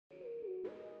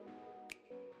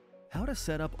How to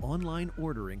set up online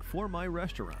ordering for my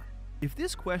restaurant. If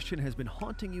this question has been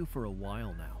haunting you for a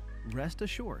while now, rest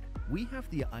assured, we have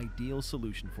the ideal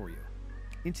solution for you.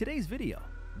 In today's video,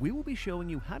 we will be showing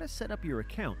you how to set up your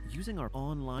account using our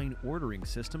online ordering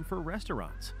system for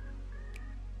restaurants.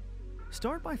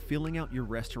 Start by filling out your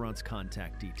restaurant's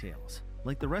contact details,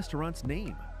 like the restaurant's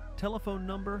name, telephone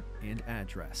number, and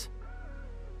address.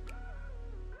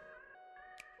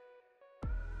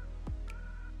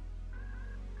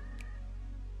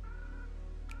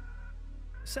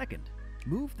 Second,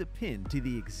 move the PIN to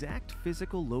the exact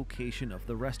physical location of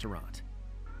the restaurant.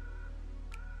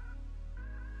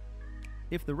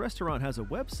 If the restaurant has a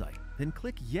website, then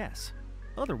click Yes.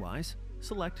 Otherwise,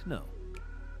 select No.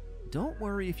 Don't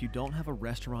worry if you don't have a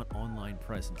restaurant online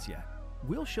presence yet.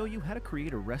 We'll show you how to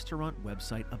create a restaurant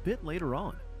website a bit later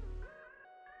on.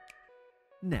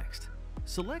 Next,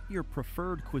 select your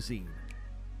preferred cuisine.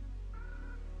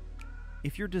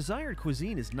 If your desired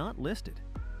cuisine is not listed,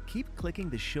 keep clicking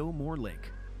the Show More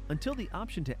link until the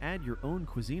option to add your own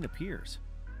cuisine appears,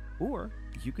 or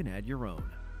you can add your own.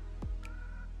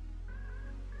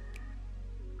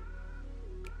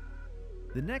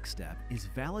 The next step is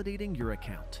validating your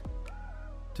account.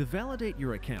 To validate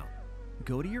your account,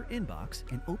 go to your inbox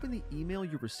and open the email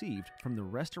you received from the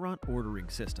restaurant ordering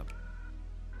system.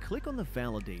 Click on the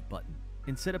Validate button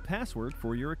and set a password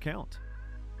for your account.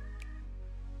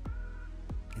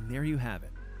 And there you have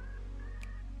it.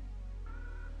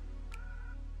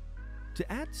 To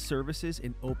add services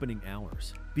and opening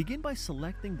hours, begin by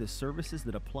selecting the services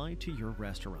that apply to your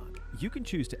restaurant. You can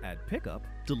choose to add pickup,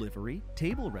 delivery,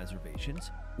 table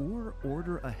reservations, or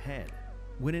order ahead.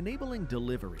 When enabling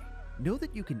delivery, know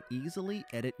that you can easily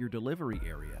edit your delivery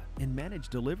area and manage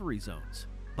delivery zones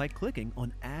by clicking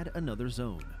on Add Another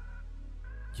Zone.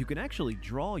 You can actually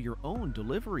draw your own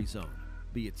delivery zone,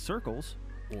 be it circles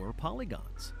or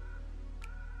polygons.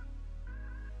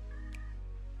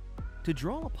 To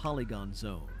draw a polygon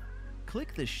zone,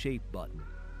 click the Shape button.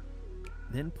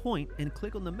 Then point and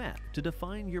click on the map to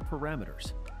define your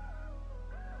parameters.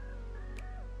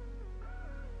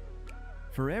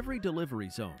 For every delivery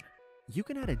zone, you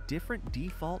can add a different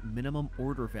default minimum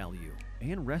order value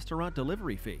and restaurant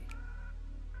delivery fee.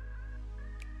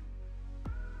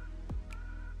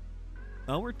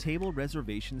 Our table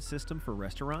reservation system for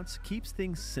restaurants keeps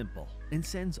things simple and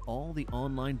sends all the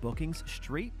online bookings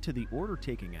straight to the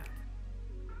order-taking app.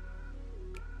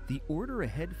 The Order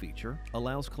Ahead feature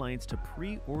allows clients to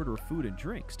pre-order food and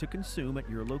drinks to consume at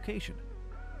your location.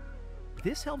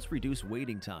 This helps reduce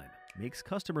waiting time, makes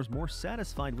customers more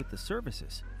satisfied with the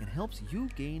services, and helps you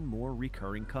gain more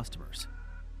recurring customers.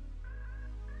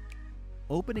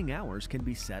 Opening hours can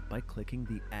be set by clicking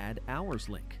the Add Hours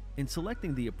link and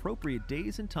selecting the appropriate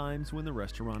days and times when the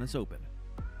restaurant is open.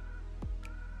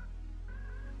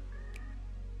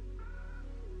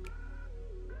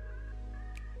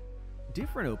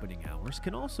 Different opening hours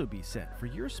can also be set for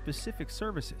your specific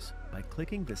services by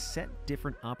clicking the Set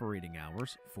Different Operating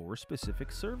Hours for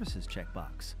Specific Services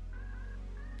checkbox.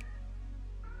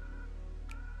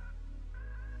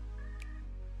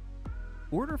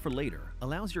 Order for Later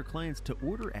allows your clients to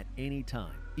order at any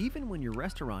time, even when your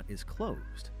restaurant is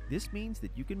closed. This means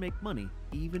that you can make money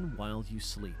even while you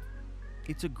sleep.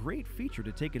 It's a great feature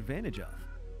to take advantage of.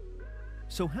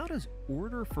 So how does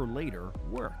Order for Later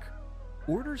work?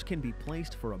 Orders can be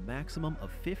placed for a maximum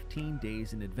of 15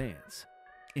 days in advance,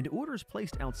 and orders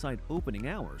placed outside opening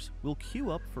hours will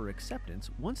queue up for acceptance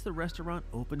once the restaurant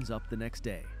opens up the next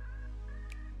day.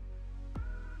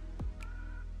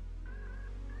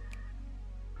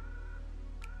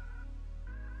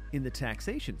 In the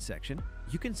taxation section,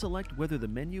 you can select whether the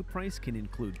menu price can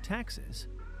include taxes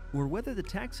or whether the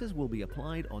taxes will be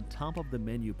applied on top of the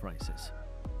menu prices,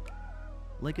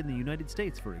 like in the United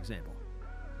States, for example.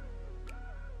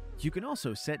 You can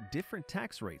also set different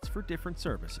tax rates for different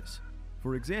services.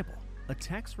 For example, a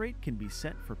tax rate can be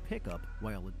set for pickup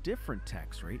while a different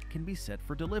tax rate can be set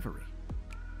for delivery.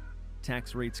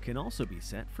 Tax rates can also be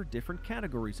set for different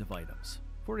categories of items.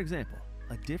 For example,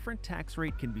 a different tax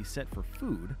rate can be set for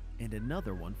food and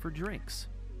another one for drinks.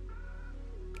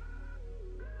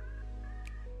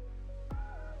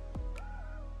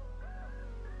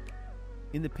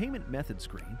 In the Payment Method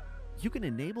screen, you can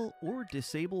enable or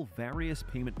disable various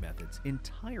payment methods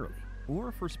entirely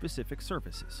or for specific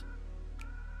services.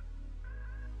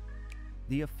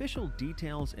 The Official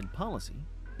Details and Policy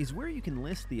is where you can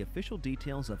list the official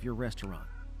details of your restaurant,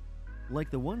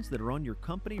 like the ones that are on your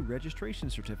company registration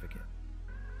certificate.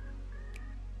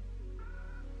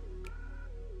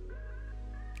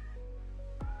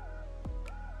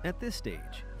 At this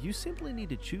stage, you simply need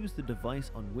to choose the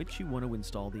device on which you want to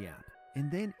install the app.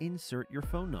 and then insert your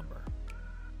phone number.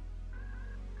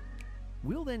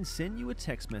 We'll then send you a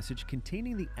text message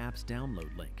containing the app's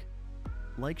download link,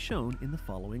 like shown in the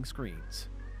following screens.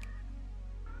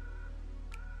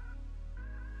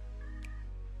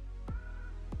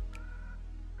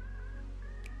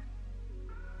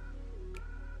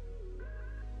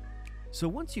 So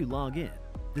once you log in,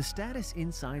 the status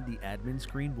inside the admin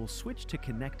screen will switch to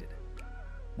Connected.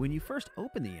 When you first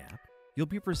open the app, you'll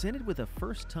be presented with a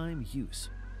First-Time Use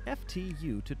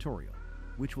 (FTU) tutorial,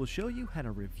 which will show you how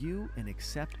to review and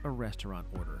accept a restaurant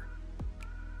order.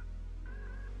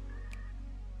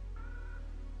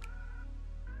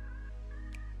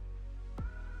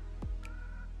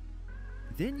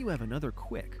 Then you have another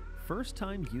quick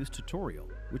First-Time Use tutorial,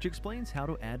 which explains how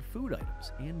to add food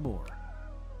items and more.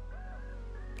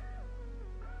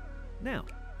 Now,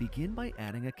 begin by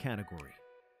adding a category.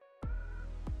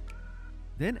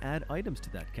 Then add items to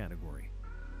that category.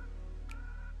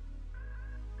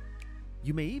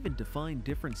 You may even define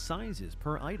different sizes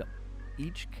per item,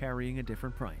 each carrying a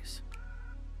different price.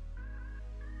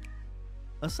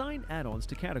 Assign add-ons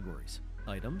to categories,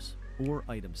 items, or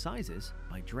item sizes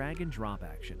by drag and drop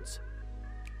actions.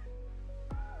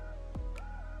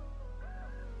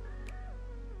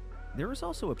 There is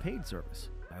also a paid service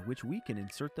by which we can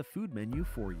insert the food menu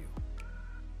for you.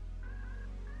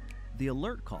 The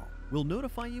alert call will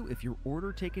notify you if your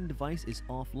order taking device is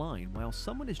offline while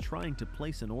someone is trying to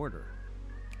place an order.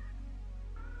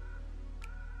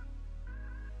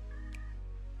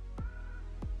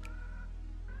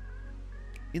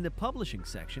 In the publishing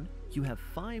section, you have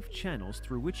 5 channels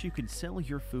through which you can sell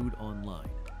your food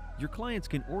online. Your clients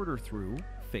can order through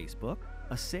Facebook,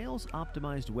 a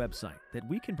sales-optimized website that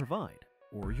we can provide,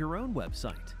 or your own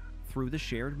website, through the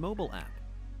shared mobile app,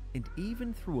 and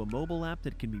even through a mobile app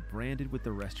that can be branded with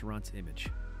the restaurant's image.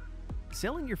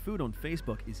 Selling your food on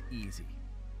Facebook is easy.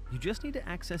 You just need to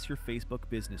access your Facebook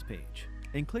business page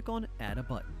and click on Add a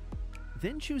Button.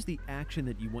 Then choose the action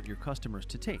that you want your customers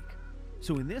to take.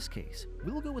 So in this case,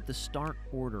 we'll go with the Start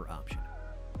Order option.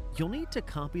 You'll need to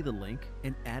copy the link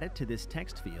and add it to this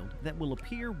text field that will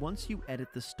appear once you edit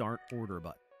the Start Order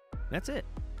button. That's it.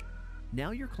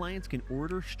 Now your clients can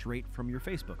order straight from your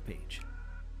Facebook page.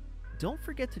 Don't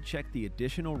forget to check the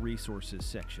additional resources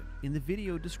section in the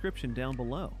video description down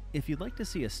below if you'd like to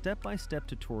see a step-by-step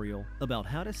tutorial about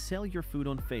how to sell your food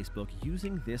on Facebook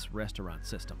using this restaurant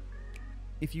system.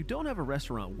 If you don't have a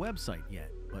restaurant website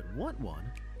yet, but want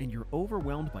one, and you're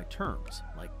overwhelmed by terms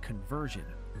like conversion,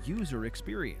 user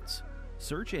experience,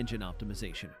 search engine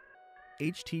optimization,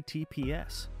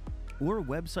 HTTPS, or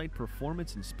website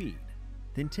performance and speed,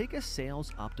 then take a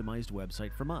sales-optimized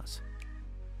website from us.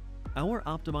 Our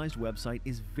optimized website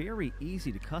is very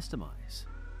easy to customize.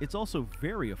 It's also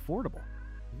very affordable,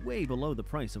 way below the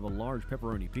price of a large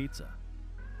pepperoni pizza.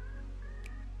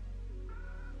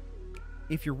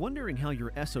 If you're wondering how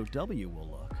your SOW will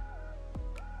look,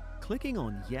 clicking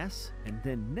on Yes and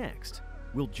then Next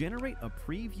will generate a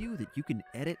preview that you can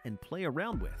edit and play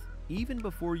around with even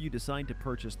before you decide to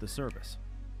purchase the service.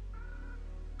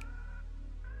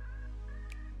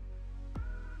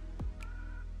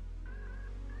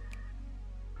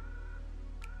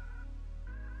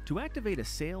 To activate a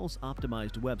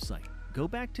sales-optimized website, go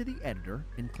back to the editor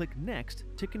and click Next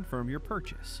to confirm your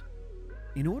purchase.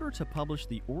 In order to publish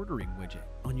the ordering widget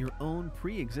on your own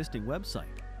pre-existing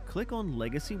website, click on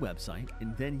Legacy Website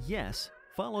and then Yes,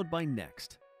 followed by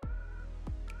Next.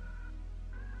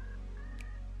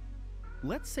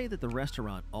 Let's say that the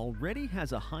restaurant already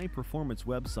has a high-performance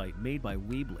website made by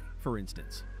Weebly, for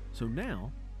instance. So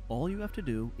now, all you have to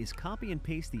do is copy and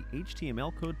paste the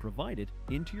HTML code provided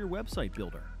into your website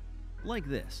builder, like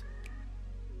this.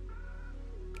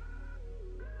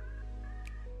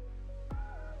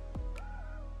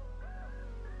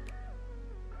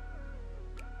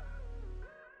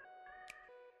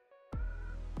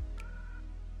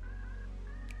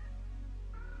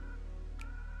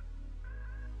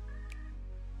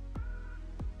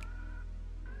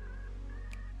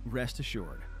 Rest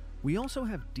assured, we also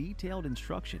have detailed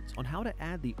instructions on how to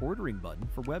add the ordering button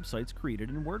for websites created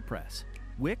in WordPress,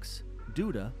 Wix,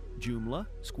 Duda, Joomla,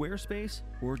 Squarespace,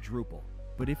 or Drupal.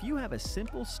 But if you have a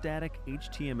simple static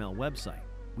HTML website,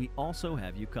 we also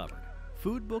have you covered.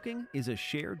 Food Booking is a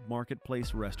shared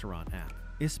marketplace restaurant app,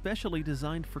 especially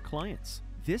designed for clients.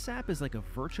 This app is like a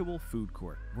virtual food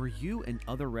court where you and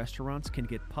other restaurants can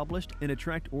get published and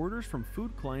attract orders from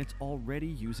food clients already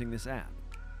using this app.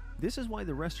 This is why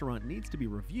the restaurant needs to be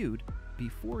reviewed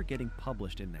before getting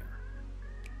published in there.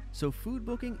 So Food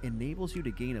Booking enables you to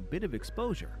gain a bit of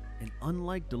exposure, and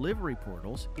unlike delivery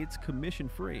portals, it's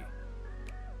commission-free.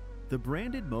 The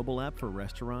branded mobile app for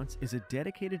restaurants is a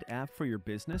dedicated app for your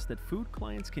business that food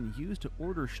clients can use to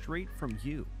order straight from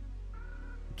you.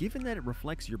 Given that it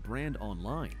reflects your brand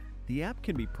online, the app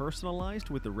can be personalized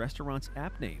with the restaurant's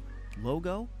app name,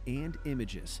 logo, and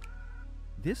images.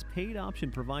 This paid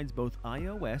option provides both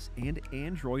iOS and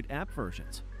Android app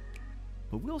versions,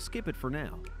 but we'll skip it for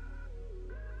now.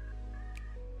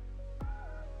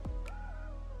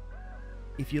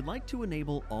 If you'd like to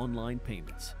enable online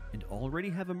payments and already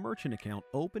have a merchant account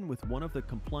open with one of the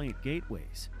compliant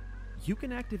gateways, you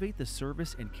can activate the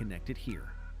service and connect it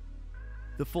here.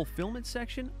 The fulfillment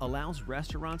section allows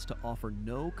restaurants to offer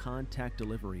no contact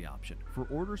delivery option for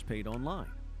orders paid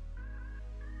online.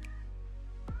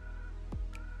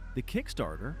 The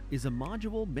Kickstarter is a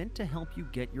module meant to help you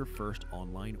get your first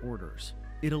online orders.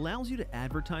 It allows you to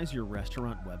advertise your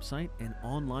restaurant website and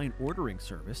online ordering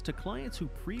service to clients who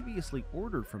previously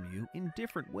ordered from you in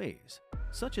different ways,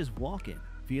 such as walk-in,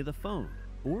 via the phone,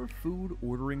 or food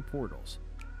ordering portals.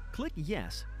 Click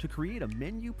Yes to create a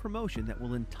menu promotion that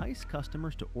will entice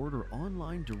customers to order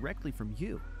online directly from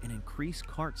you and increase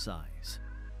cart size.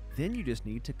 Then you just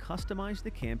need to customize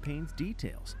the campaign's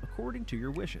details according to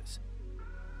your wishes.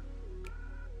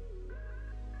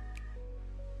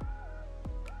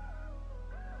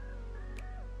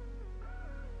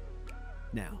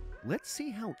 Now, let's see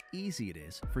how easy it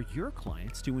is for your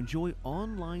clients to enjoy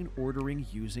online ordering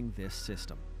using this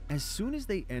system. As soon as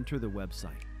they enter the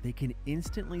website, they can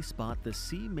instantly spot the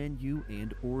See Menu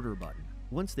and Order button.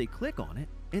 Once they click on it,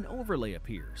 an overlay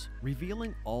appears,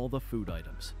 revealing all the food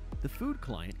items. The food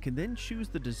client can then choose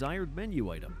the desired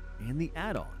menu item and the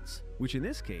add-ons, which in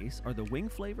this case are the wing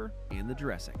flavor and the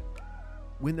dressing.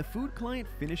 When the food client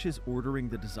finishes ordering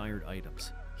the desired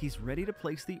items, he's ready to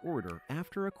place the order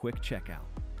after a quick checkout.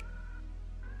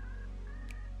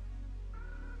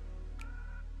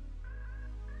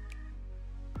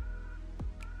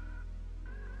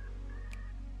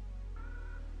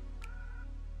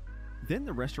 Then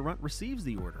the restaurant receives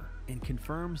the order and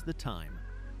confirms the time.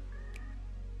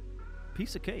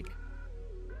 Piece of cake.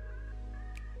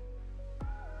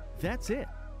 That's it.